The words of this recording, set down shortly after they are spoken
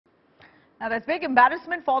Now, there's big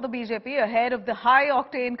embarrassment for the BJP ahead of the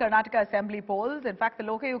high-octane Karnataka Assembly polls. In fact, the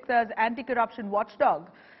Lokayukta's anti-corruption watchdog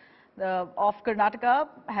of Karnataka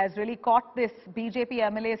has really caught this BJP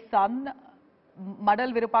MLA's son,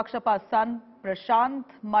 Madal Virupakshappa's son, Prashant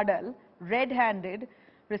Madal, red-handed,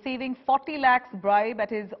 receiving 40 lakhs bribe at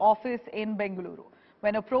his office in Bengaluru.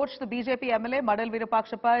 When approached, the BJP MLA, Madal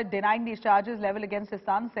Virupakshappa, denying these charges leveled against his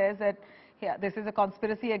son, says that this is a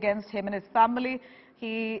conspiracy against him and his family.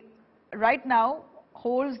 He right now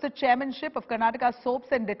holds the chairmanship of Karnataka Soaps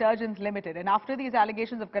and Detergents Limited. And after these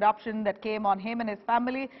allegations of corruption that came on him and his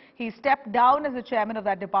family, he stepped down as the chairman of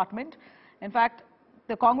that department. In fact,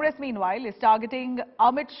 the Congress, meanwhile, is targeting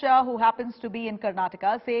Amit Shah, who happens to be in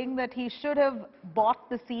Karnataka, saying that he should have bought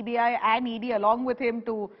the CBI and ED along with him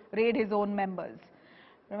to raid his own members.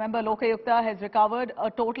 Remember, Lokayukta has recovered a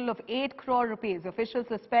total of 8 crore rupees. Officials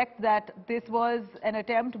suspect that this was an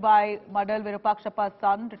attempt by Madal Virupakshappa's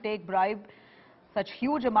son to take bribe, such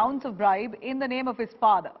huge amounts of bribe, in the name of his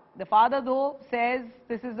father. The father, though, says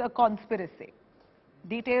this is a conspiracy.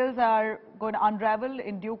 Details are going to unravel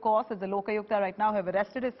in due course, as the Lokayukta right now have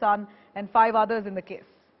arrested his son and 5 others in the case.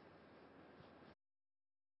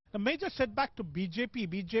 The major setback to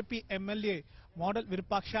BJP MLA Madal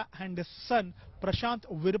Virupaksha and his son Prashant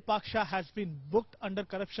Virupaksha has been booked under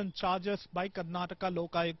corruption charges by Karnataka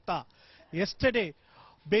Lokayukta. Yesterday,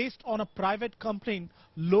 based on a private complaint,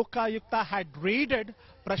 Lokayukta had raided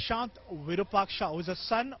Prashant Virupaksha, who is a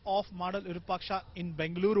son of Madal Virupaksha, in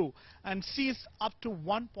Bengaluru, and seized up to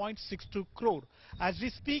 1.62 crore. As we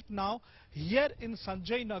speak now, here in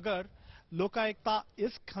Sanjay Nagar, Lokayukta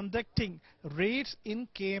is conducting raids in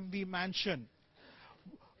KMV mansion.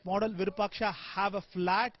 Madal Virupaksha have a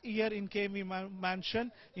flat here in KMV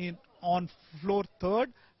mansion on floor 3rd,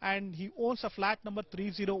 and he owns a flat number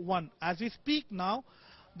 301. As we speak now,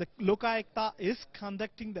 the Lokayukta is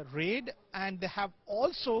conducting the raid, and they have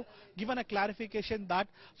also given a clarification that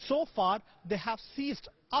so far they have seized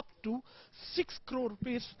up to 6 crore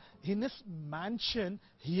rupees in his mansion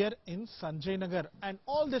here in Sanjay Nagar, and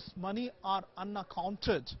all this money are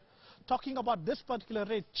unaccounted. Talking about this particular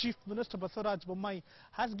raid, Chief Minister Basavaraj Bommai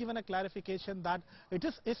has given a clarification that it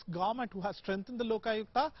is his government who has strengthened the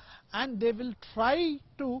Lokayukta, and they will try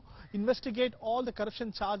to investigate all the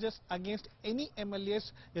corruption charges against any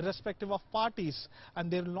MLAs irrespective of parties,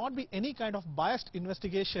 and there will not be any kind of biased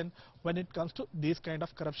investigation when it comes to these kind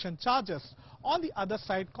of corruption charges. On the other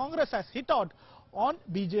side, Congress has hit out on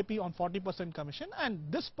BJP on 40% commission, and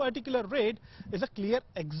this particular raid is a clear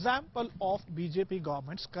example of BJP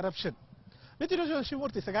government's corruption. With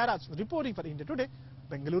Shivamurthy Sagaraj reporting for India Today,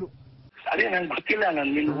 Bengaluru.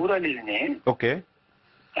 Okay.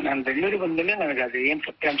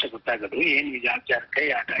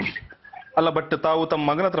 ಅಲ್ಲ but ತಾವು ತಮ್ಮ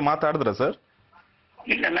ಮಗನ ಹತ್ರ ಮಾತಾಡಿದ್ರ sir?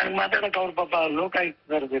 ಇಲ್ಲ, ನನಗೆ ಮಾತಾಡಕ್ಕೆ ಅವ್ರ ಪಾಪ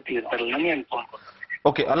ಲೋಕಾಯುಕ್ತರ ಜೊತೆ ಇರ್ತಾರಲ್ಲ, ನನಗೇನು ಫೋನ್ ಕೊಡ್ತಾರೆ.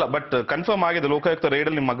 ಓಕೆ, ಅಲ್ಲ ಬಟ್ ಕನ್ಫರ್ಮ್ ಆಗಿದೆ ಲೋಕಾಯುಕ್ತ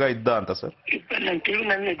ರೈಡಲ್ಲಿ ನಿಮ್ಮ ಮಗ ಇದ್ದ ಅಂತ ಸರ್? ನನ್ನ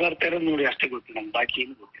ಟಿವಿನಲ್ಲಿ ಬರ್ತಾ ಇರೋದು ನೋಡಿ, ಅಷ್ಟೇ ಗೊತ್ತಿಲ್ಲ, ನಮ್ಗೆ ಬಾಕಿ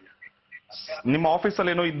ಏನು ಗೊತ್ತಿಲ್ಲ. ನಿಮ್ಮ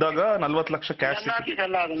ಆಫೀಸಲ್ಲಿ ಏನೋ ಇದ್ದಾಗ 40 ಲಕ್ಷ ಕ್ಯಾಶ್? ನನ್ನ ಆಫೀಸ್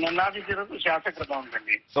ಅಲ್ಲ, ಅದು ನನ್ನ ಆಫೀಸ್ ಇರೋದು ಶಾಸಕರ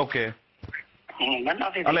ಭವನದಲ್ಲಿ. ಓಕೆ. ನನ್ನ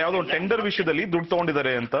ಆಫೀಸ್ ಅಲ್ಲ, ಯಾವುದೋ ಟೆಂಡರ್ ವಿಷಯದಲ್ಲಿ ದುಡ್ಡು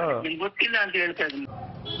ತಗೊಂಡಿದ್ದಾರೆ ಅಂತ ನಿಮ್ಗೆ ಗೊತ್ತಿಲ್ಲ ಅಂತ ಹೇಳ್ತಾ ಇದ್ದೀನಿ.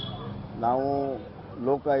 ನಾವು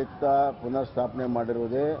ಲೋಕಾಯುಕ್ತ ಪುನರ್ ಸ್ಥಾಪನೆ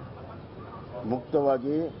ಮಾಡಿರುವುದೇ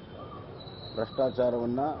ಮುಕ್ತವಾಗಿ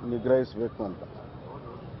ಭ್ರಷ್ಟಾಚಾರವನ್ನು ನಿಗ್ರಹಿಸಬೇಕು ಅಂತ.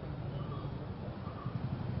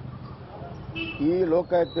 ಈ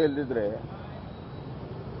ಲೋಕಾಯುಕ್ತ ಇಲ್ಲದಿದ್ದರೆ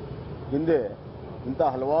ಹಿಂದೆ ಇಂಥ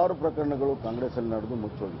ಹಲವಾರು ಪ್ರಕರಣಗಳು ಕಾಂಗ್ರೆಸ್ಸಲ್ಲಿ ನಡೆದು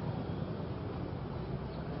ಮುಚ್ಚೋಗಿದೆ.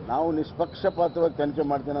 ನಾವು ನಿಷ್ಪಕ್ಷಪಾತವಾಗಿ ತನಿಖೆ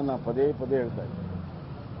ಮಾಡ್ತೇನೆ ನಾನು ಪದೇ ಪದೇ ಹೇಳ್ತಾ ಇದ್ದೀನಿ.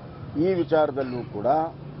 ಈ ವಿಚಾರದಲ್ಲೂ ಕೂಡ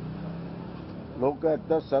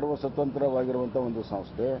ಲೋಕಾಯುಕ್ತ ಸರ್ವ ಸ್ವತಂತ್ರವಾಗಿರುವಂಥ ಒಂದು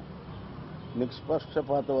ಸಂಸ್ಥೆ,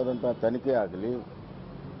 ನಿಷ್ಪಕ್ಷಪಾತವಾದಂಥ ತನಿಖೆ ಆಗಲಿ,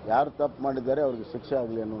 ಯಾರು ತಪ್ಪು ಮಾಡಿದ್ದಾರೆ ಅವರಿಗೆ ಶಿಕ್ಷೆ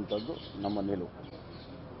ಆಗಲಿ ಅನ್ನುವಂಥದ್ದು ನಮ್ಮ ನಿಲುವು.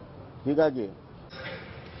 ಹೀಗಾಗಿ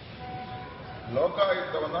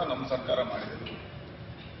ಲೋಕಾಯುಕ್ತವನ್ನು ನಮ್ಮ ಸರ್ಕಾರ ಮಾಡಿದೆ.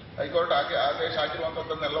 ಹೈಕೋರ್ಟ್ ಆದೇಶ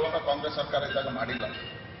ಆಗಿರುವಂಥದ್ದನ್ನೆಲ್ಲವನ್ನ ಕಾಂಗ್ರೆಸ್ ಸರ್ಕಾರ ಇದ್ದಾಗ ಮಾಡಿಲ್ಲ.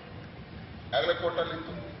 ಆಗಲೇ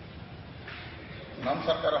ಕೋರ್ಟಲ್ಲಿತ್ತು, ನಮ್ಮ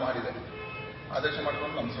ಸರ್ಕಾರ ಮಾಡಿದೆ. ಆದೇಶ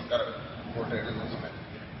ಮಾಡಿಕೊಂಡು ನಮ್ಮ ಸರ್ಕಾರ ಕೋರ್ಟ್ ಹೇಳಿದ ಸಮಯ.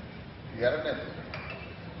 ಎರಡನೇದು,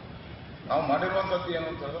 ನಾವು ಮಾಡಿರುವಂಥದ್ದು ಏನು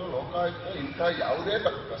ಅಂತ ಹೇಳಿದ್ರೆ, ಲೋಕಾಯುಕ್ತ ಇಂಥ ಯಾವುದೇ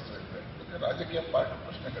ತಪ್ಪಿತಸ್ಥರಿದ್ರೆ, ರಾಜಕೀಯ ಪಾರ್ಟಿ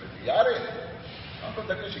ಪ್ರಶ್ನೆಗಳಿದೆ, ಯಾರೇ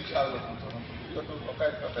ಅಂಥದ್ದಕ್ಕೆ ಶಿಕ್ಷೆ ಆಗಬೇಕು ಅಂತ ಇವತ್ತು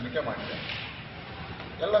ಲೋಕಾಯುಕ್ತ ತನಿಖೆ ಮಾಡಿದೆ.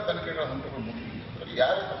 ಎಲ್ಲ ತನಿಖೆಗಳ ಹಂತಗಳು ಮುಗಿದಿದೆ. ಅದರಲ್ಲಿ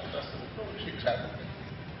ಯಾರೇ ತಪ್ಪಿತಸ್ಥರಿದ್ರು ಶಿಕ್ಷೆ ಆಗುತ್ತೆ.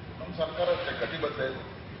 ನಮ್ಮ ಸರ್ಕಾರ ಕಟಿಬದ್ಧ ಇದೆ.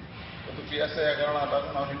 ಇವತ್ತು PSI ಹಗರಣ ಆದಾಗ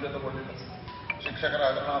ನಾವು ಹಿಂದೆ ತಗೊಂಡಿಲ್ಲ, ಶಿಕ್ಷಕರ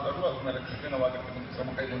ಹಗರಣ ಆದಾಗಲೂ ಅದ್ರ ಮೇಲೆ ಕಠಿಣವಾಗಿರ್ತಕ್ಕಂಥ ಕ್ರಮ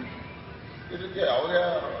ಕೈಗೊಂಡಿದ್ದೀವಿ. ಈ ರೀತಿ ಯಾವುದೇ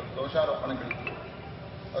ದೋಷಾರೋಪಣೆಗಳಿತ್ತು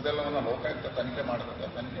ಅದೆಲ್ಲವನ್ನು ಲೋಕಾಯುಕ್ತ ತನಿಖೆ ಮಾಡಿದಾಗ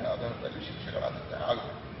ತನಿಖೆ ಆಧಾರದಲ್ಲಿ ಶಿಕ್ಷೆಗಳಾಗುತ್ತೆ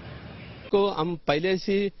ಆಗಬೇಕು. हम पहले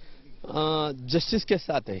से जस्टिस के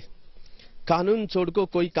साथ है. कानून छोड़ को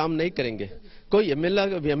कोई काम नहीं करेंगे। कोई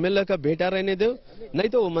एमएलए का बेटा रहने दो, नहीं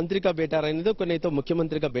तो वो मंत्री का बेटा रहने दो, नहीं तो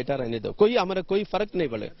मुख्यमंत्री का बेटा रहने दो, हमारा कोई फर्क नहीं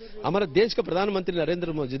पड़े। हमारा देश का प्रधानमंत्री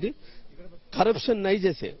नरेंद्र मोदी जी करप्शन नहीं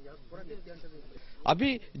जैसे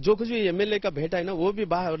अभी जो कुछ भी एमएलए का बेटा है ना, वो भी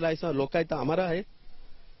बाहर ऐसा लोकायुक्त हमारा है।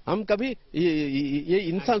 हम कभी ये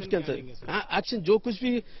इंसान के अंदर एक्शन जो कुछ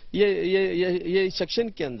भी ये सेक्शन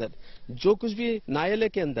के अंदर जो कुछ भी न्यायालय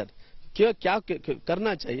के अंदर क्या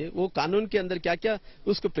करना चाहिए, वो कानून के अंदर क्या क्या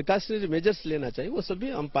उसको प्रिकॉशनरी मेजर्स लेना चाहिए, वो सभी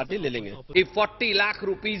हम पार्टी ले लेंगे। If 40 lakh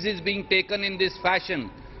rupees is being taken in this fashion,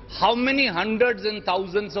 how many hundreds and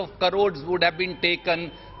thousands of crores would have been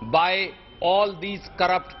taken by all these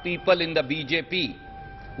corrupt people in the BJP?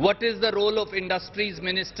 What is the role of Industries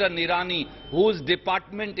Minister Nirani, whose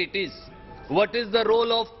department it is? What is the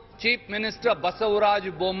role of Chief Minister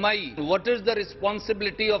Basavaraj Bommai? What is the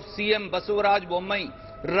responsibility of CM Basavaraj Bommai?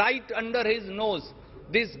 Right under his nose,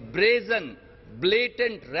 this brazen,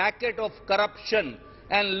 blatant racket of corruption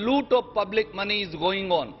and loot of public money is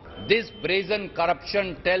going on. This brazen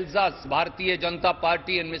corruption tells us, Bharatiya Janata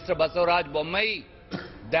Party and Mr. Basavaraj Bommai,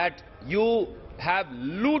 that you have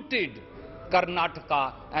looted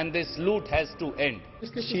Karnataka and this loot has to end.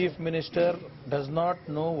 Chief Minister does not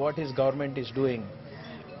know what his government is doing.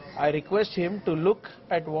 I request him to look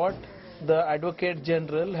at what the Advocate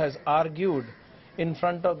General has argued in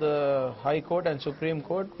front of the High Court and Supreme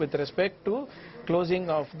Court with respect to closing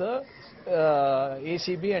of the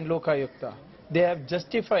ACB and Lokayukta. They have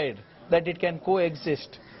justified that it can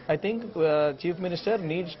coexist. I think Chief Minister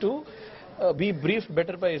needs to be briefed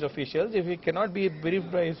better by his officials. If he cannot be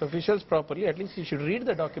briefed by his officials properly, at least he should read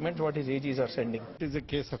the documents what his AGs are sending. It is a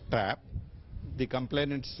case of trap. The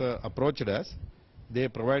complainants approached us. They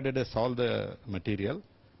provided us all the material.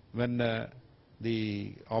 When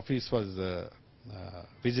the office was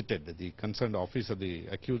visited, the concerned office of the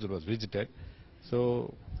accused was visited,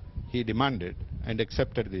 so he demanded and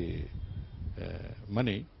accepted the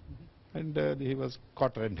money, and he was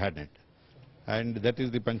caught red-handed. And that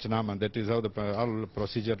is the Panchanama, that is how the all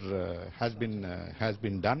procedure has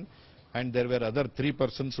been done. And there were other 3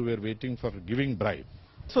 persons who were waiting for giving bribe.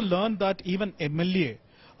 So learned that even MLA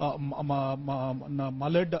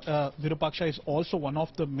Malad Virupaksha is also one of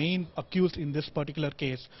the main accused in this particular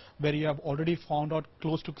case, where you have already found out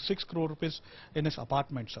close to 6 crore rupees in his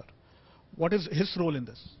apartment, sir. What is his role in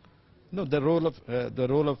this? No, the role of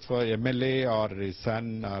MLA or his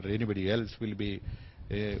son or anybody else will be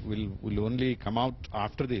will only come out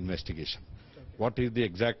after the investigation. What is the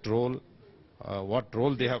exact role? What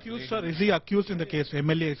role they have accused, sir? Is he accused in the case?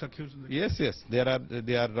 MLA is accused in the case? Yes,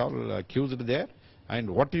 they are all accused there. And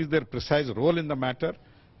what is their precise role in the matter?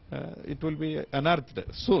 It will be unearthed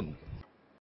soon.